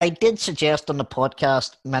I did suggest on the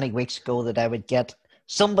podcast many weeks ago that I would get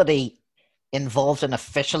somebody involved in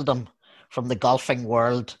officialdom from the golfing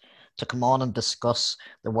world to come on and discuss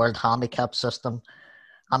the World Handicap system.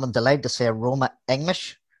 And I'm delighted to say Roma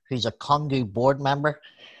English, who's a Congo board member,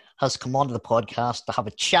 has come onto the podcast to have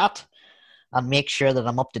a chat and make sure that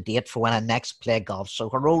I'm up to date for when I next play golf. So,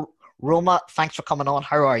 hello, Roma, thanks for coming on.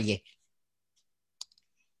 How are you?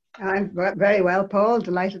 I'm very well, Paul.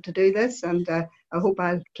 Delighted to do this, and I hope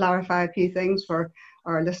I'll clarify a few things for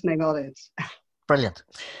our listening audience. Brilliant.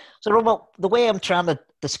 So, Roma, the way I'm trying to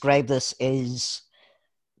describe this is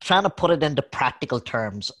trying to put it into practical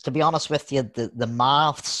terms. To be honest with you, the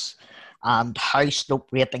maths and how slope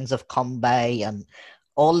ratings have come by and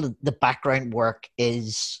all the background work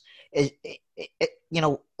is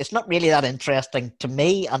it's not really that interesting to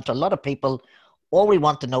me and to a lot of people. All we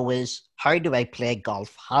want to know is, how do I play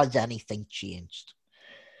golf? Has anything changed?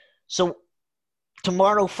 So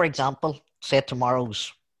tomorrow, for example, say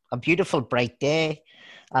tomorrow's a beautiful bright day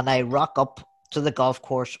and I rock up to the golf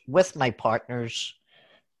course with my partners.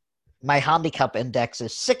 My handicap index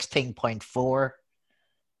is 16.4.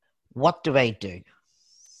 What do I do?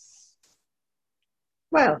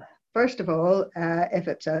 Well, first of all, if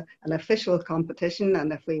it's an official competition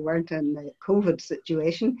and if we weren't in the COVID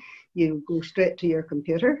situation, you go straight to your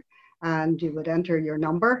computer and you would enter your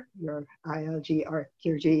number, your ILG or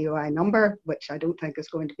your GUI number, which I don't think is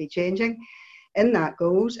going to be changing. In that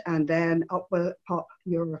goes, and then up will pop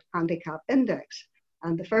your handicap index.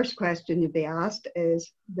 And the first question you'd be asked,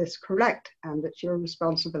 is this correct? And it's your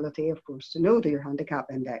responsibility, of course, to know your handicap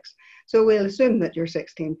index. So we'll assume that your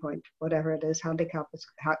 16 point, whatever it is, handicap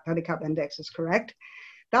index is correct.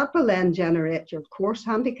 That will then generate your course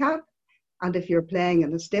handicap. And if you're playing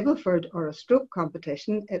in a Stableford or a stroke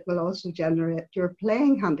competition, it will also generate your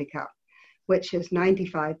playing handicap, which is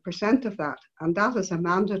 95% of that. And that is a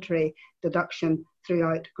mandatory deduction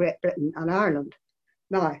throughout Great Britain and Ireland.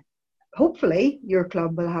 Now, hopefully your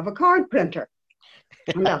club will have a card printer.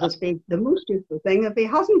 And that has been the most useful thing. If he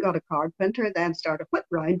hasn't got a card printer, then start a whip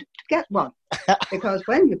round to get one. Because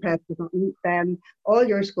when you press the button, then all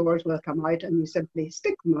your scores will come out and you simply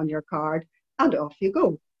stick them on your card and off you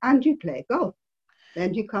go. And you play golf.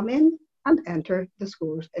 Then you come in and enter the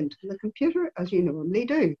scores into the computer as you normally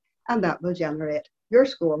do. And that will generate your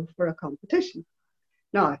score for a competition.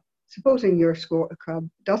 Now, supposing your club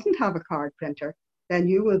doesn't have a card printer, then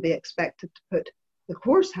you will be expected to put the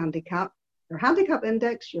course handicap, your handicap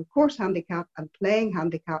index, your course handicap, and playing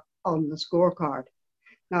handicap on the scorecard.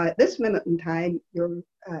 Now, at this minute in time, your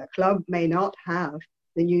club may not have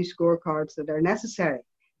the new scorecards that are necessary,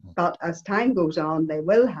 but as time goes on, they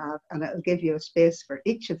will have, and it'll give you a space for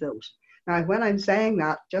each of those. Now, when I'm saying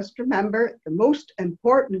that, just remember the most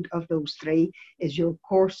important of those three is your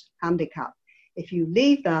course handicap. If you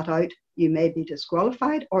leave that out, you may be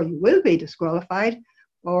disqualified, or you will be disqualified,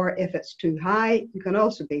 or if it's too high, you can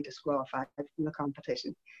also be disqualified from the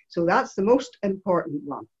competition. So that's the most important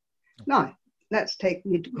one. Now, let's take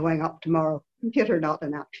you going up tomorrow. Computer not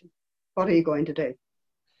in action. What are you going to do?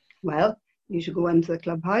 Well, you should go into the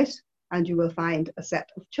clubhouse and you will find a set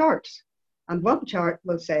of charts. And one chart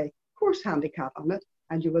will say course handicap on it.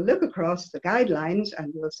 And you will look across the guidelines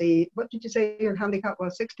and you will see, what did you say your handicap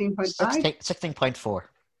was, 16.5? 16.4.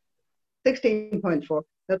 16.4.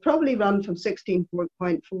 They'll probably run from 16.4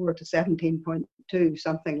 to 17.2,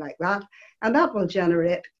 something like that. And that will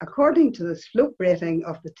generate, according to the slope rating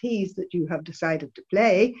of the tees that you have decided to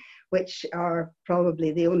play, which are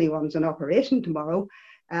probably the only ones in operation tomorrow,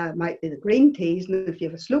 might be the green tees. And if you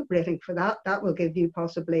have a slope rating for that, that will give you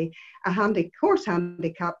possibly a course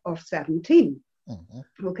handicap of 17.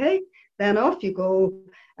 Mm-hmm. Okay, then off you go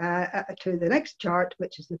to the next chart,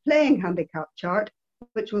 which is the playing handicap chart,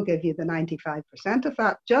 which will give you the 95% of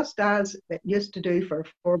that, just as it used to do for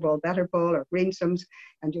 4-ball, better ball, or greensums,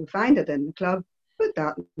 and you'll find it in the club. Put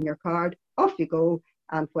that in your card, off you go,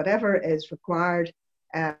 and whatever is required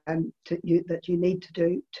that you need to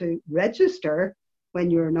do to register when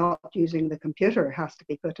you're not using the computer has to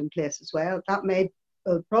be put in place as well. That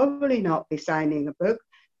will probably not be signing a book.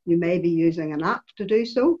 You may be using an app to do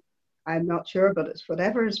so. I'm not sure, but it's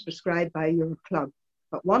whatever is prescribed by your club.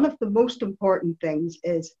 But one of the most important things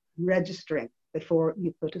is registering before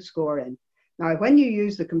you put a score in. Now, when you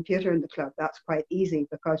use the computer in the club, that's quite easy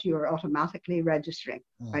because you are automatically registering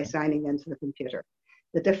by signing into the computer.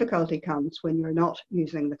 The difficulty comes when you're not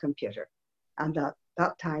using the computer. And at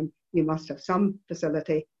that time, you must have some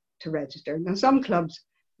facility to register. Now, some clubs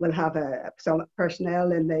we'll have some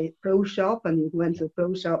personnel in the pro shop, and you go into the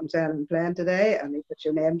pro shop and say, I'm playing today, and you put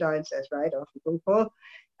your name down and says, right, off you go, Paul.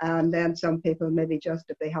 And then some people maybe just,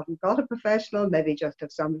 if they haven't got a professional, maybe just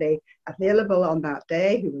have somebody available on that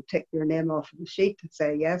day who will tick your name off of the sheet and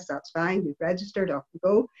say, yes, that's fine, you've registered, off you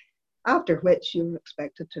go. After which you're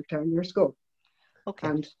expected to turn your score. Okay.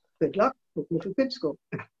 And good luck, hope you have a good score.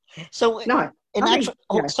 So now, in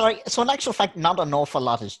actual fact, not an awful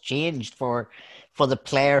lot has changed for the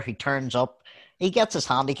player who turns up. He gets his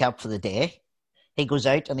handicap for the day. He goes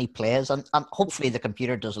out and he plays, and hopefully the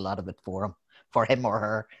computer does a lot of it for him or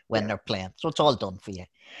her when they're playing. So it's all done for you.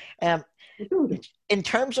 In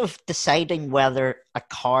terms of deciding whether a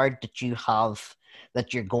card that you have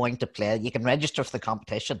that you're going to play, you can register for the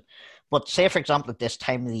competition. But say, for example, at this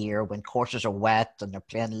time of the year when courses are wet and they're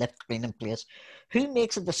playing lift, green and place, who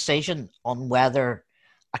makes a decision on whether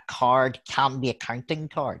a card can be a counting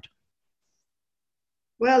card?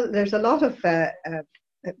 Well, there's a lot of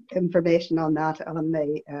information on that on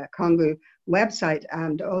the Congo website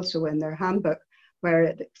and also in their handbook, where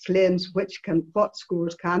it explains what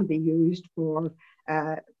scores can be used for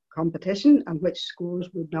competition and which scores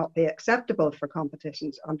would not be acceptable for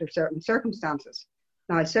competitions under certain circumstances.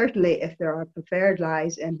 Now, certainly, if there are preferred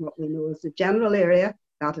lies in what we know as the general area,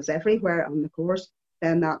 that is everywhere on the course,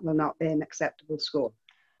 then that will not be an acceptable score.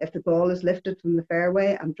 If the ball is lifted from the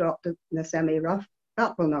fairway and dropped in the semi-rough,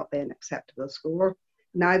 that will not be an acceptable score.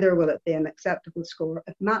 Neither will it be an acceptable score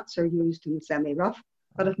if mats are used in the semi-rough.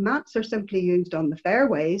 But if mats are simply used on the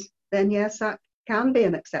fairways, then yes, that can be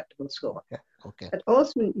an acceptable score. Okay. But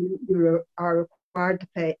also, you are required to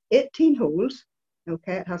play 18 holes.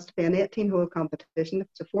 Okay, it has to be an 18-hole competition. If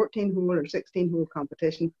it's a 14-hole or 16-hole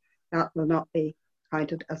competition, that will not be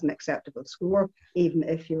counted as an acceptable score, even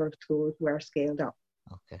if your scores were scaled up.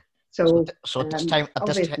 Okay. So at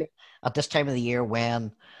this time of the year,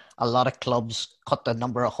 when a lot of clubs cut the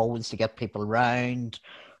number of holes to get people round,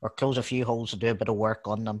 or close a few holes to do a bit of work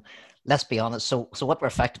on them, let's be honest. So what we're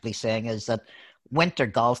effectively saying is that winter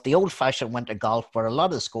golf, the old-fashioned winter golf, where a lot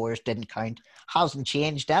of the scores didn't count, hasn't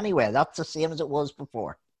changed anyway. That's the same as it was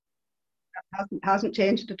before. Hasn't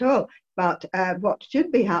changed at all. But what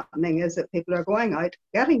should be happening is that people are going out,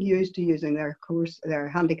 getting used to using their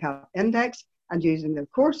handicap index and using their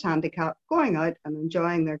course handicap, going out and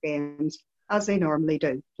enjoying their games as they normally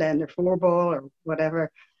do, playing their 4-ball or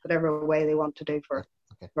whatever way they want to do for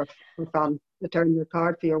fun. To turn your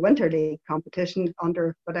card for your winter league competition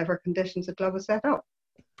under whatever conditions the club has set up.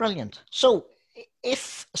 Brilliant. So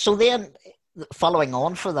then following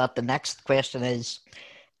on for that, the next question is,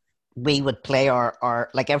 we would play our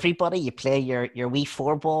like everybody, you play your wee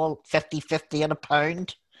 4-ball 50-50 and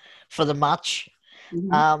 £1 for the match.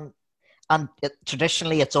 Mm-hmm. And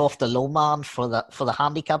traditionally it's off the low man for the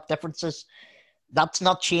handicap differences. That's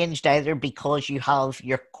not changed either, because you have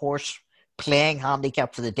your course playing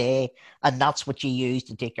handicap for the day, and that's what you use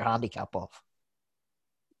to take your handicap off.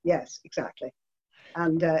 Yes, exactly.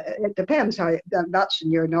 And it depends how that's in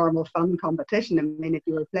your normal fun competition. I mean, if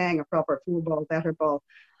you were playing a proper 4-ball, better ball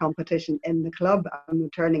competition in the club and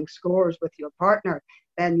returning scores with your partner,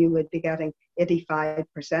 then you would be getting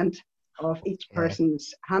 85% of each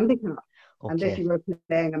person's handicap. Okay. And if you were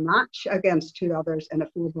playing a match against two others in a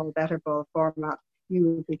 4-ball, better ball format, you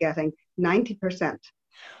would be getting 90%,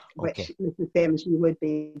 which is the same as you would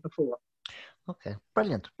be before. Okay,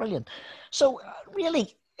 brilliant. So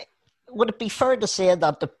really, would it be fair to say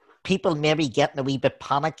that the people maybe getting a wee bit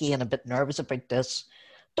panicky and a bit nervous about this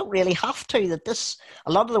don't really have to, that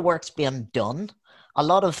a lot of the work's being done, a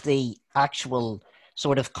lot of the actual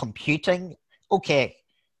sort of computing,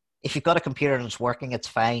 if you've got a computer and it's working, it's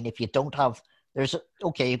fine. If you don't have, you're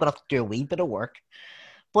going to have to do a wee bit of work.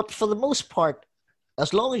 But for the most part,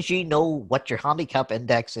 as long as you know what your handicap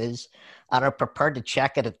index is and are prepared to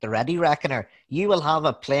check it at the ready reckoner, you will have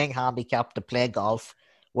a playing handicap to play golf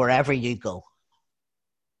wherever you go.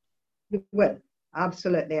 You will,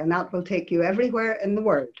 absolutely. And that will take you everywhere in the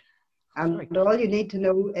world. And all you need to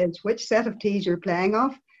know is which set of tees you're playing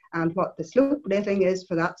off and what the slope rating is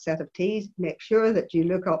for that set of tees. Make sure that you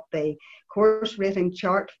look up the course rating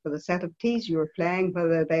chart for the set of tees you're playing,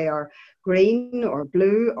 whether they are green or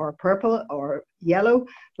blue or purple or yellow,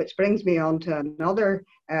 which brings me on to another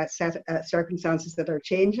set of circumstances that are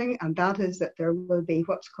changing, and that is that there will be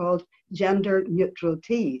what's called gender neutral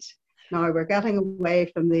tees. Now we're getting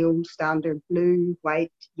away from the old standard blue,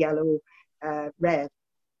 white, yellow, red,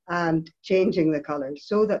 and changing the colours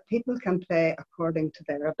so that people can play according to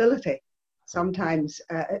their ability. Sometimes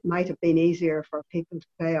it might have been easier for people to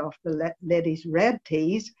play off the ladies' red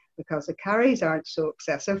tees because the carries aren't so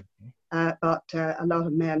excessive, but a lot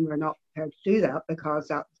of men were not prepared to do that because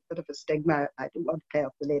that was bit of a stigma. I don't want to play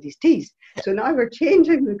off the ladies' tees. So now we're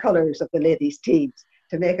changing the colours of the ladies' tees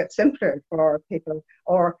to make it simpler for people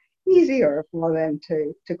or easier for them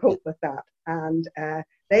to cope with that. And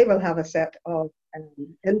they will have a set of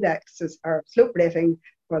indexes or slope rating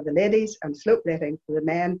for the ladies and slope rating for the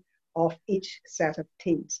men of each set of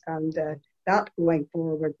tees. And that going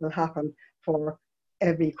forward will happen for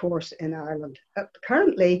every course in Ireland.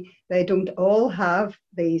 Currently, they don't all have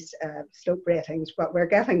these slope ratings, but we're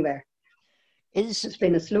getting there. It's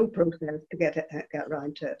been a slow process to get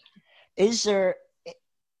around to it. Is there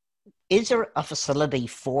a facility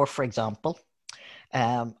for example,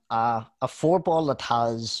 a four ball that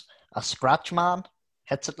has a scratch man,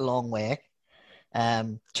 hits it a long way,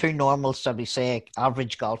 two normals, shall we say,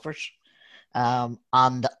 average golfers,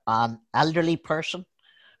 and an elderly person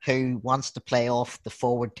who wants to play off the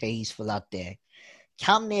forward tees for that day?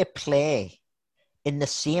 Can they play in the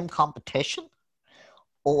same competition?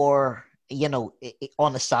 Or, you know,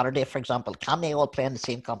 on a Saturday, for example, can they all play in the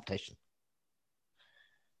same competition?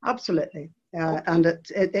 Absolutely. And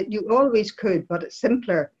you always could, but it's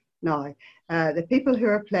simpler now. The people who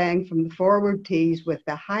are playing from the forward tees with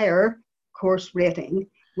the higher course rating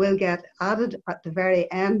will get added at the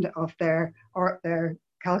very end of their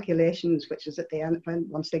calculations, which is at the end,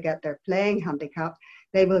 once they get their playing handicap,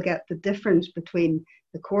 they will get the difference between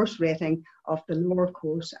the course rating of the lower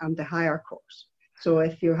course and the higher course. So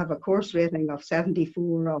if you have a course rating of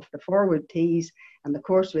 74 of the forward tees and the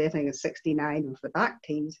course rating is 69 of the back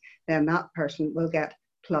tees, then that person will get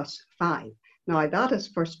 +5. Now that is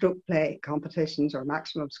for stroke play competitions or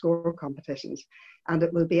maximum score competitions, and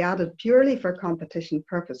it will be added purely for competition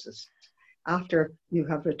purposes after you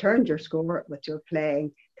have returned your score with your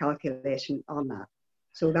playing calculation on that.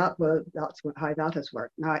 So that's how that has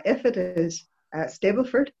worked. Now, if it is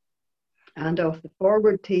Stableford, and of the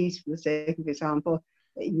forward tees, for the sake of example,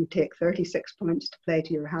 you take 36 points to play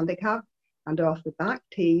to your handicap, and off the back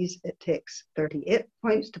tees, it takes 38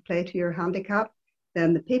 points to play to your handicap,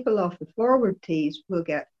 then the people off the forward tees will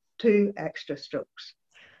get 2 extra strokes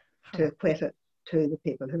to equate it to the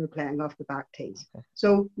people who are playing off the back tees. Okay.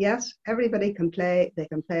 So yes, everybody can play. They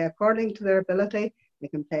can play according to their ability. They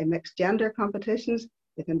can play mixed gender competitions.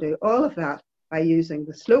 They can do all of that by using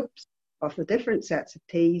the slopes of the different sets of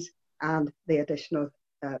tees and the additional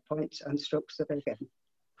points and strokes that they're given.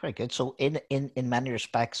 Very good. So in many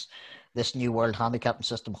respects, this new World Handicapping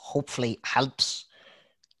system hopefully helps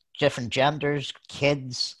different genders,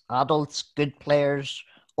 kids, adults, good players,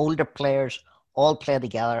 older players, all play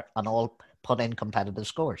together and all put in competitive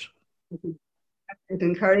scores. Mm-hmm. It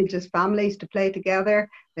encourages families to play together.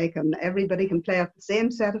 Everybody can play off the same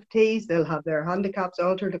set of tees. They'll have their handicaps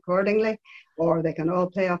altered accordingly, or they can all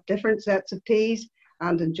play off different sets of tees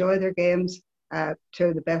and enjoy their games to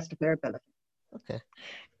the best of their ability. Okay.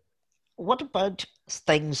 What about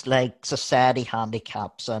things like society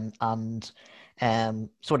handicaps and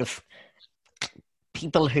sort of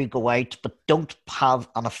people who go out but don't have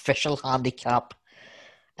an official handicap?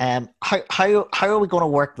 How are we going to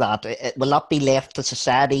work that? Will that be left to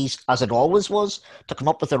societies, as it always was, to come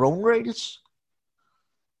up with their own rules?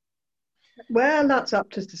 Well, that's up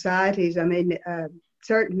to societies. I mean,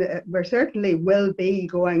 we certainly will be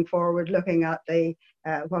going forward looking at the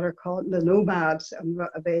what are called the nomads, and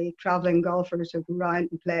the travelling golfers who go around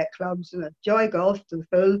and play at clubs and enjoy golf to the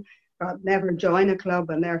full, but never join a club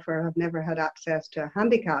and therefore have never had access to a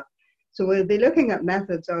handicap. So we'll be looking at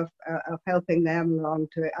methods of helping them along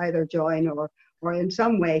to either join or in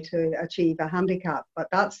some way to achieve a handicap. But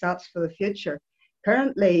that's for the future.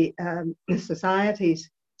 Currently, societies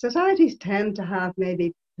tend to have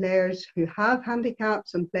maybe players who have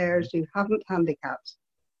handicaps and players who haven't handicaps.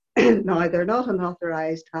 Now, they're not an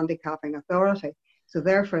authorised handicapping authority, so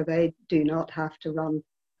therefore they do not have to run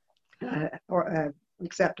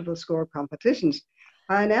acceptable score competitions.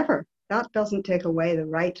 However, that doesn't take away the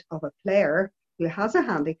right of a player who has a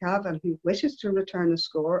handicap and who wishes to return a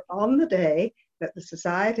score on the day that the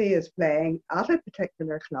society is playing at a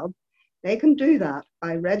particular club. They can do that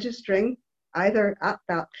by registering either at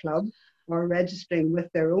that club or registering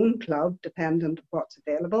with their own club, dependent on what's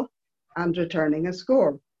available, and returning a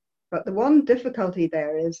score. But the one difficulty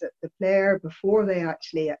there is that the player, before they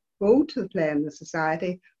actually go to play in the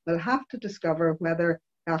society, will have to discover whether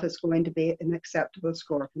that is going to be in acceptable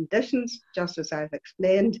score conditions, just as I've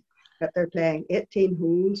explained, that they're playing 18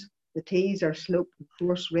 holes, the tees are slope and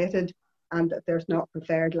course rated, and that there's not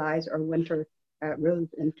preferred lies or winter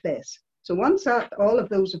rules in place. So once all of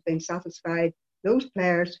those have been satisfied, those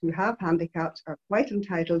players who have handicaps are quite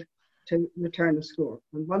entitled to return a score.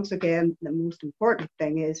 And once again, the most important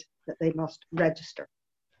thing is that they must register.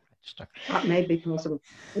 That may be possible.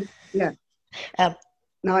 Yeah. Um,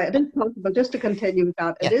 Now, it is possible, just to continue with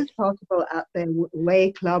that, it yeah. is possible at the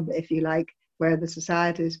away club, if you like, where the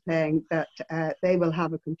society is playing, that they will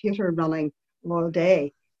have a computer running all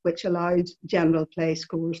day, which allows general play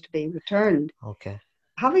scores to be returned. Okay.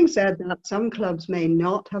 Having said that, some clubs may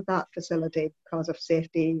not have that facility because of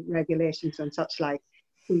safety regulations and such like.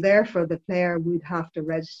 So therefore, the player would have to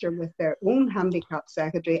register with their own handicap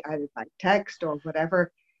secretary, either by text or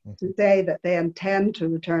whatever, to say that they intend to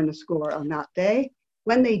return a score on that day.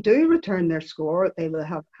 When they do return their score, they will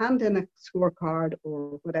have hand in a scorecard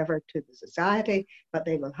or whatever to the society, but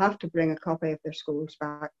they will have to bring a copy of their scores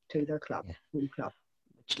back to their club, Yeah. home club.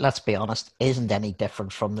 Which, let's be honest, isn't any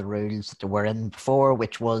different from the rules that were in before,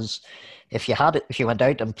 which was if you went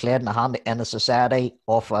out and played in a society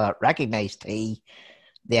of a recognised tee,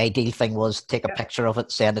 the ideal thing was take a Yeah, picture of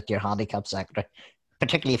it, send it to your handicap secretary,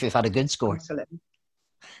 particularly if you've had a good score. absolutely.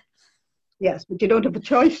 Yes, but you don't have a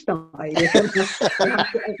choice now.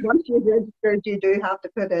 Once you've registered, you do have to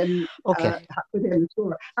Okay. put in the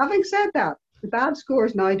score. Having said that, the bad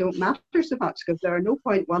scores now don't matter so much because there are no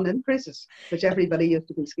 0.1 increases, which everybody used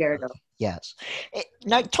to be scared of. Yes.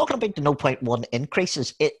 Now, talking about the 0.1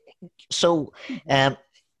 increases, so um,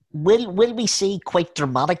 will we see quite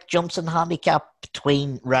dramatic jumps in handicap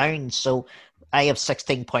between rounds? So I have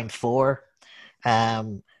 16.4.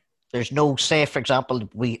 Um, there's no, say, for example,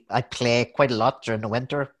 I play quite a lot during the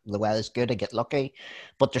winter. The weather's good, I get lucky,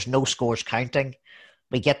 but there's no scores counting.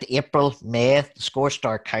 We get to April, May, the scores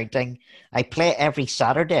start counting. I play every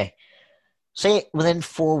Saturday. Say within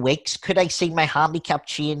 4 weeks, could I see my handicap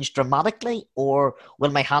change dramatically, or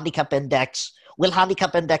will handicap indexes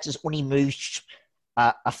only move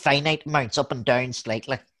a finite amounts up and down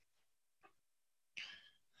slightly?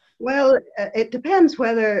 Well, it depends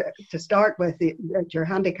whether, to start with, your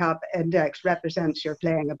handicap index represents your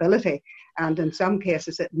playing ability. And in some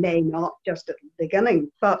cases, it may not just at the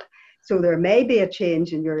beginning. But so there may be a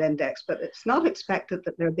change in your index, but it's not expected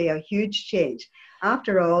that there'll be a huge change.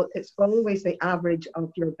 After all, it's always the average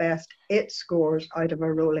of your best 8 scores out of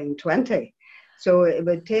a rolling 20. So it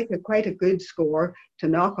would take quite a good score to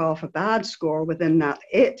knock off a bad score within that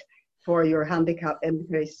 8 for your handicap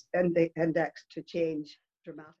index to change dramatically.